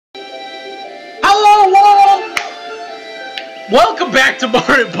Welcome back to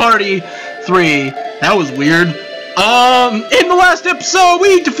Mario Party 3. That was weird. In the last episode,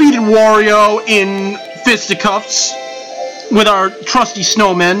 we defeated Wario in fisticuffs with our trusty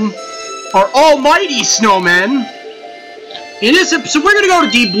snowmen, our almighty snowmen. In this episode, we're gonna go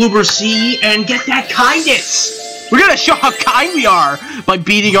to Deep Bloober Sea and get that kindness. We're gonna show how kind we are by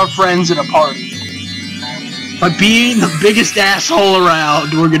beating our friends in a party. By being the biggest asshole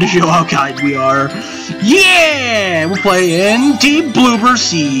around, we're gonna show how kind we are. Yeah! We'll play in Deep Bloober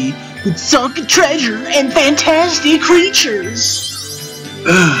Sea with sunken treasure and fantastic creatures.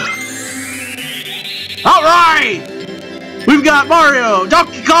 Alright! We've got Mario,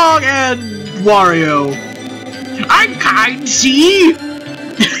 Donkey Kong, and Wario. I'm kind, see?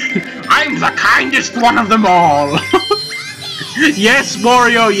 I'm the kindest one of them all. Yes,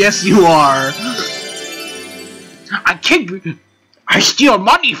 Mario, yes you are. I steal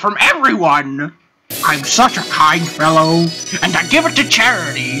money from everyone. I'm such a kind fellow, and I give it to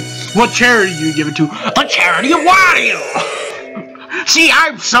charity. What charity do you give it to? The charity of Wario! See,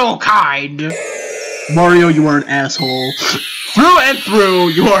 I'm so kind. Mario, you are an asshole. Through and through,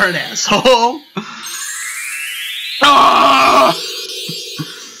 you are an asshole. Ah!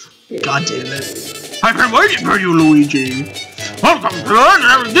 God damn it. I've been waiting for you, Luigi. Welcome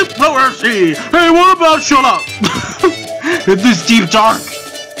to Deep Bloober Sea. Hey, what about shut up? In this deep dark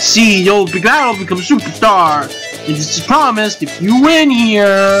sea, you'll become a superstar. And it's promised if you win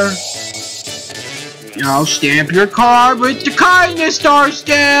here, I'll stamp your card with the kindness star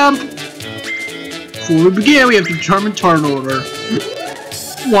stamp. Before we begin, we have to determine turn order.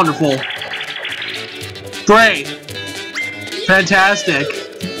 Wonderful. Great. Fantastic.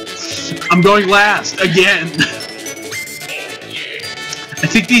 I'm going last again. I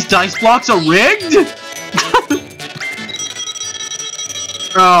think these dice blocks are rigged?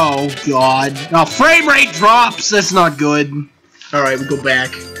 Oh god. Oh, frame rate drops! That's not good. Alright, we go back.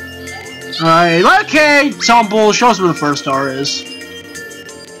 Alright, okay, Tumble, show us where the first star is.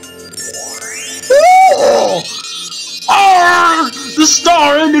 Oh! Oh! The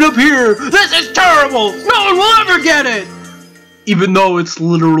star ended up here! This is terrible! No one will ever get it! Even though it's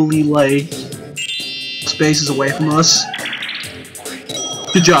literally like spaces away from us.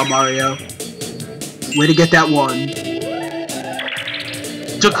 Good job, Mario. Way to get that one.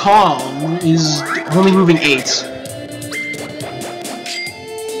 Kong is only moving 8.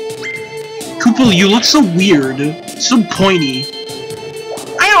 Koopa, you look so weird. So pointy.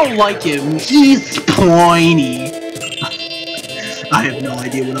 I don't like him. He's pointy. I have no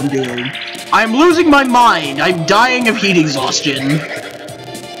idea what I'm doing. I'm losing my mind. I'm dying of heat exhaustion.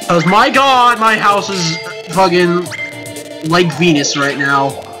 Cause my god, my house is fucking like Venus right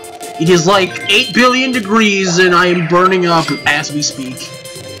now. It is like 8 billion degrees and I am burning up as we speak.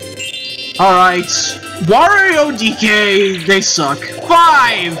 Alright. Wario DK, they suck.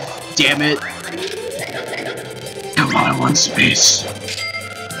 5! Damn it. Come on, I want space.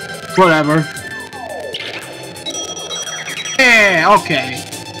 Whatever. Yeah, okay.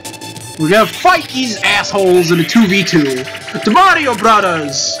 We're gonna fight these assholes in a 2v2. The Mario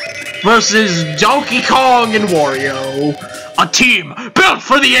Brothers versus Donkey Kong and Wario. A team built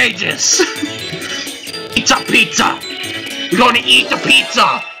for the ages. Pizza, pizza. We're gonna eat the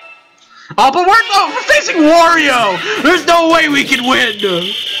pizza. Oh, but we're facing Wario. There's no way we can win.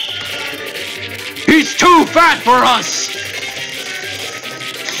 He's too fat for us.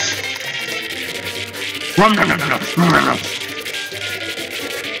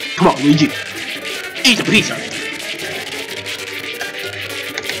 Come on, Luigi. Eat the pizza.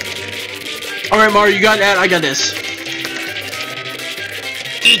 Alright, Mario, you got that? I got this.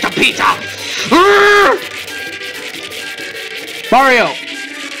 Eat the pizza! Mario!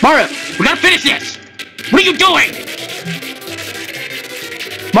 Mario! We gotta finish this! What are you doing?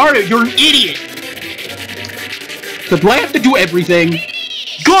 Mario, you're an idiot! So do I have to do everything?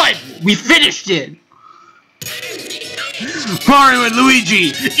 Good! We finished it! Mario and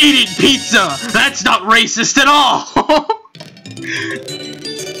Luigi eating pizza! That's not racist at all!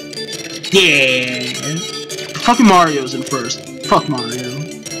 Yeah! Fucking Mario's in first. Fuck Mario.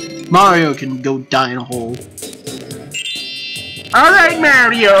 Mario can go die in a hole. Alright,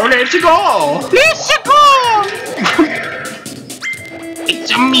 Mario, let's go! Let's go!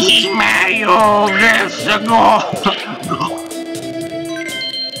 It's me, Mario, let's go!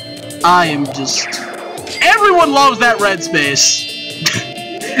 I am just... Everyone loves that red space.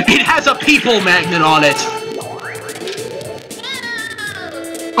 It has a people magnet on it.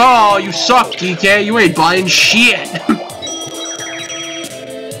 Oh, you suck, DK. You ain't buying shit.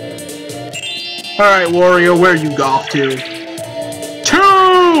 Alright, Wario, where you go off to?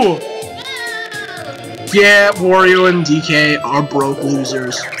 2! Yeah, Wario and DK are broke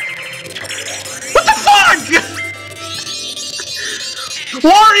losers. What the fuck?!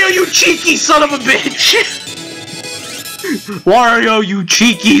 Wario, you cheeky son of a bitch! Wario, you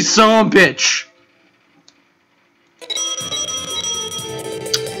cheeky son of a bitch!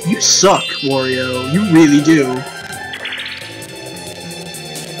 You suck, Wario. You really do.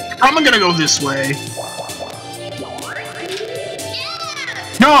 I'm gonna go this way.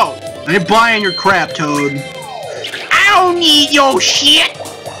 No! I ain't buying your crap, Toad. I don't need your shit!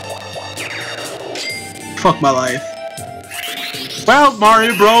 Fuck my life. Well,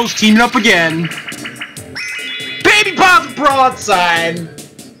 Mario Bros. Teaming up again. Baby Pop broadside!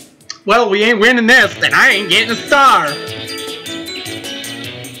 Well, we ain't winning this, then I ain't getting a star.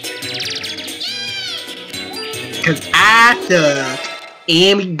 Cause I suck.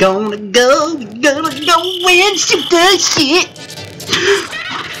 And we gonna go and shoot the shit!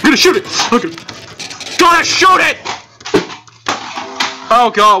 I'm gonna shoot it! Okay. Gotta shoot it!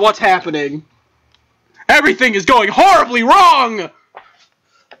 Oh god, what's happening? Everything is going horribly wrong!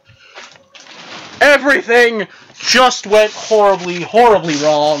 Everything just went horribly, horribly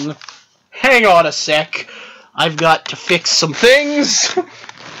wrong. Hang on a sec. I've got to fix some things.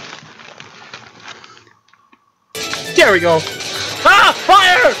 There we go. Ah!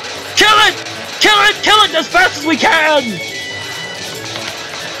 Fire! Kill it! Kill it! Kill it as fast as we can!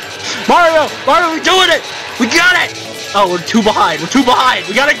 Mario! Mario, we're doing it! We got it! Oh, we're too behind. We're too behind.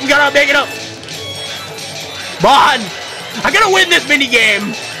 We gotta make it up. Come on! I gotta win this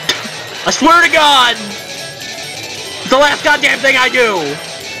minigame! I swear to God! It's the last goddamn thing I do!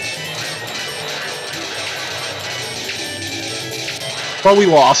 Well, we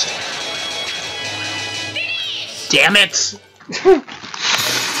lost. Damn it!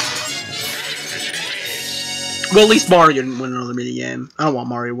 Well, at least Mario didn't win another minigame. I don't want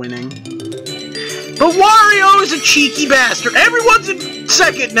Mario winning. But Wario is a cheeky bastard! Everyone's in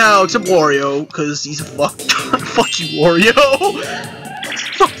second now, except Wario, because he's a fuck. Fuck you, Wario!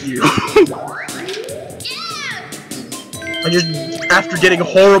 Fuck you. I just, after getting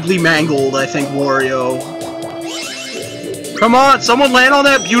horribly mangled, I think Wario. Come on, someone land on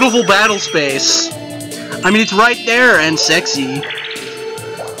that beautiful battle space. I mean, it's right there and sexy.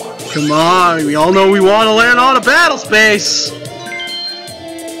 Come on, we all know we want to land on a battle space.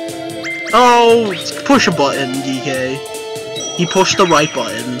 Oh, push a button, DK. He pushed the right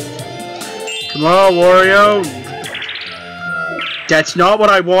button. Come on, Wario. That's not what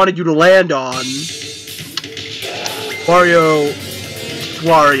I wanted you to land on. Wario.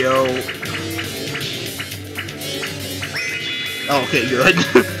 Wario. Okay, good.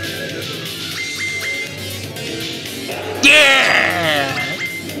 Yeah!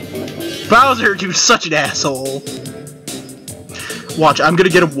 Bowser, you're such an asshole. Watch, I'm gonna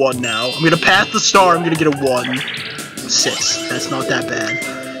get a 1 now. I'm gonna pass the star, I'm gonna get a 1. 6. That's not that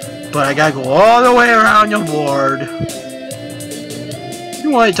bad. But I gotta go all the way around the board. You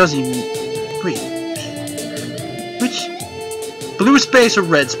know what? It doesn't even... Wait. Which... Blue space or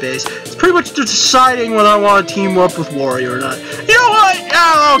red space? It's pretty much deciding whether I want to team up with Wario or not. You know what?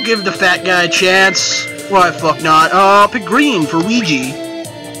 I'll give the fat guy a chance. Why the fuck not? I'll pick green for Ouija.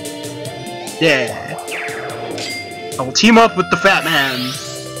 Yeah. I will team up with the fat man.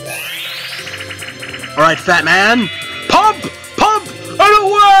 Alright, fat man. Pump! Pump! And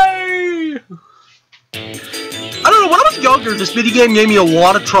away! I don't know, when I was younger, this minigame gave me a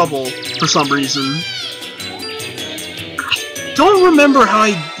lot of trouble for some reason. I don't remember how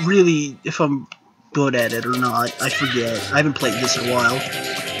I really, if I'm good at it or not. I forget. I haven't played this in a while.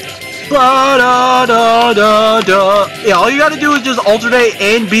 Ba-da-da-da-da. Yeah, all you gotta do is just alternate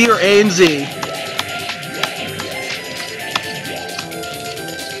A and B or A and Z.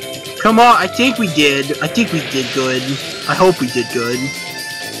 Come on, I think we did. I think we did good. I hope we did good.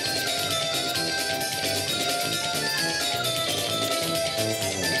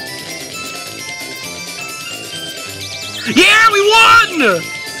 Yeah, we won!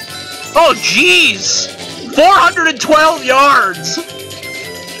 Oh, jeez! 412 yards!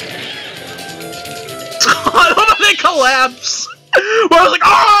 I love how they collapse! Where I was like,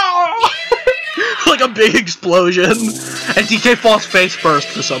 oh! Like a big explosion. And DK falls face first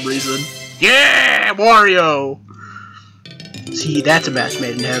for some reason. Yeah, Wario! See, that's a match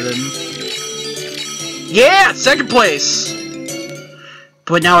made in heaven. Yeah, second place!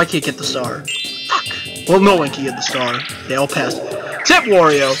 But now I can't get the star. Fuck. Well, no one can get the star. They all passed. Except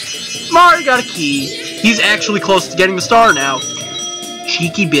Wario. Mario got a key. He's actually close to getting the star now.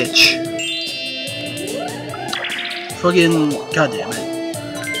 Cheeky bitch. Fucking... goddamn it.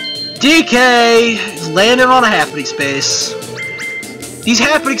 DK is landing on a happening space. These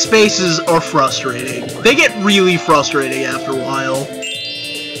happening spaces are frustrating. They get really frustrating after a while.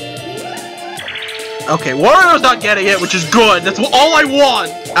 Okay, Wario's not getting it, which is good. That's all I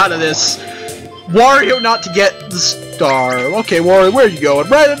want out of this. Wario not to get the star. Okay, Wario, where are you going?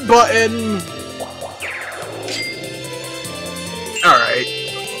 Red button. Alright.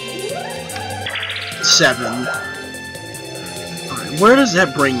 7. Alright, where does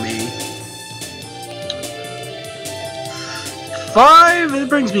that bring me? 5? It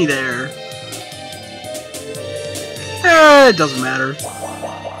brings me there. It doesn't matter.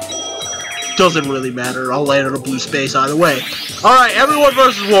 Doesn't really matter. I'll land on a blue space either way. Alright, everyone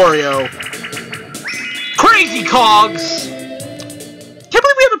versus Wario. Crazy Cogs! Can't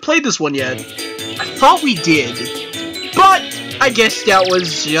believe we haven't played this one yet. I thought we did. But I guess that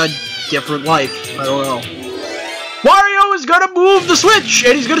was a different life. I don't know. Wario is gonna move the switch,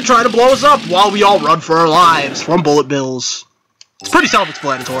 and he's gonna try to blow us up while we all run for our lives from bullet bills. It's pretty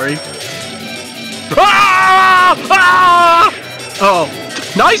self-explanatory. Ah! Ah! Oh.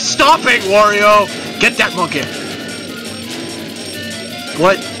 Nice stopping, Wario! Get that monkey.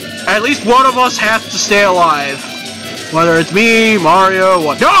 What? At least one of us has to stay alive. Whether it's me, Mario,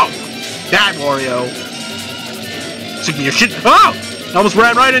 what? No! That Wario. Stick me your shit. Oh! I almost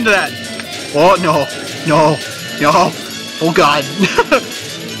ran right into that. Oh, no. No. No. Oh, God.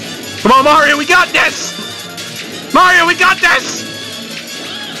 Come on, Mario, we got this! Mario, we got this!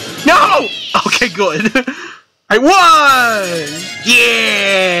 No! Okay, good. I won!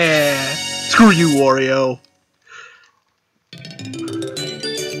 Yeah! Screw you, Wario.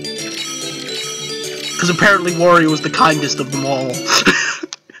 Because apparently Wario is the kindest of them all.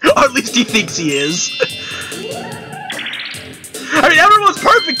 Or at least he thinks he is. I mean, everyone's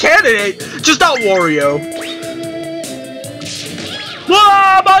perfect candidate, just not Wario.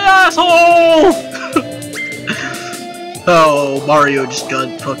 Ah, my asshole! Oh, Mario just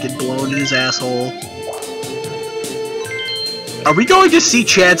got fucking blown in his asshole. Are we going to see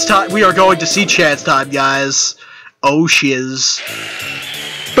Chad's time? We are going to see Chad's time, guys. Oh, shiz.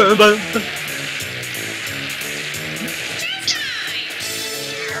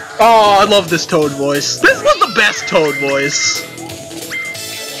 Oh, I love this Toad voice. This was the best Toad voice.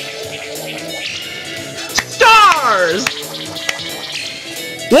 Stars!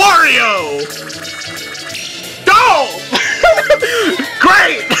 Wario! No!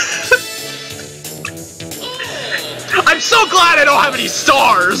 Great! I'm so glad I don't have any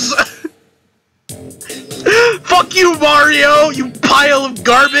stars! Fuck you, Mario, you pile of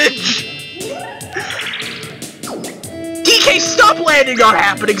garbage! DK, stop landing on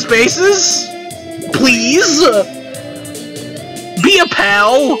happening spaces! Please! Be a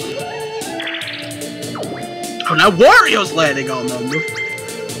pal! Oh, now Wario's landing on them!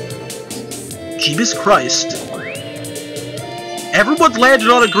 Jesus Christ. Everyone's landed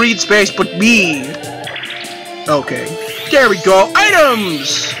on a green space but me! Okay. There we go.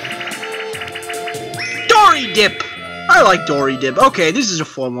 Items! Dory Dip! I like Dory Dip. Okay, this is a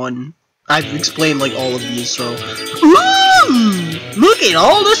fun one. I've explained, like, all of these, so... Ooh! Look at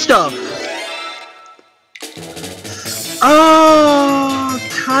all the stuff!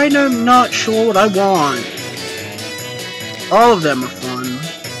 Kinda not sure what I want. All of them are fun.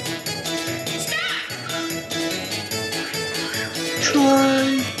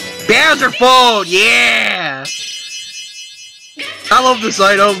 Try... Bowser phone! Yeah! I love this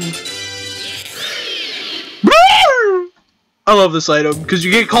item. I love this item, because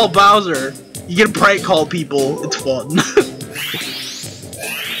you get called Bowser. You get to prank call people. It's fun.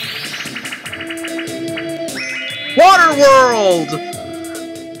 Water World!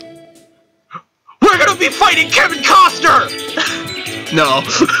 We're gonna be fighting Kevin Costner! No,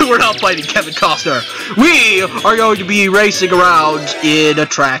 we're not fighting Kevin Costner. We are going to be racing around in a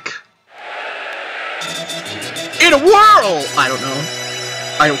track. In a whirl! I don't know.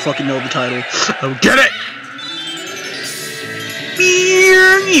 I don't fucking know the title. I don't get it!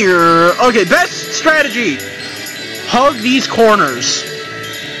 Okay, best strategy. Hug these corners.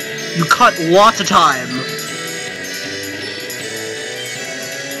 You cut lots of time.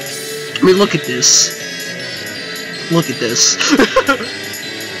 I mean, look at this. Look at this.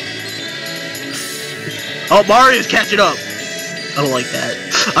 Oh, Mario's catching up. I don't like that.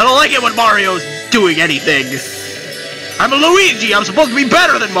 I don't like it when Mario's doing anything. I'm a Luigi. I'm supposed to be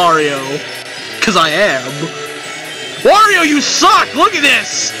better than Mario. Because I am. Wario, you suck! Look at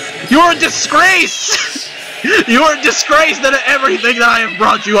this! You're a disgrace! You're a disgrace to everything that I have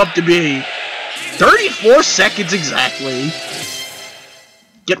brought you up to be. 34 seconds exactly.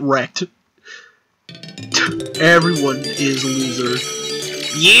 Get wrecked. Everyone is a loser.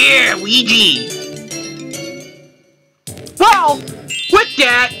 Yeah, Luigi! Well, we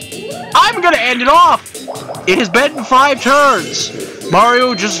scat! I'm gonna end it off! It has been 5 turns.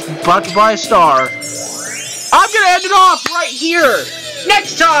 Mario just about to buy a star. I'm gonna end it off right here!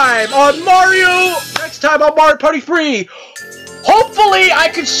 Next time on Mario Party 3! Hopefully I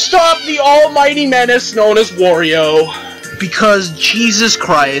can stop the almighty menace known as Wario. Because, Jesus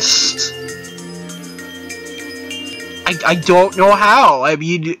Christ... I don't know how. I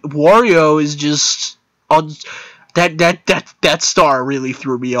mean, Wario is just... That star really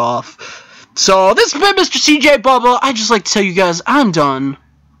threw me off. So, this has been MrCJBubba. I'd just like to tell you guys I'm done.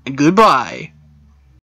 And goodbye.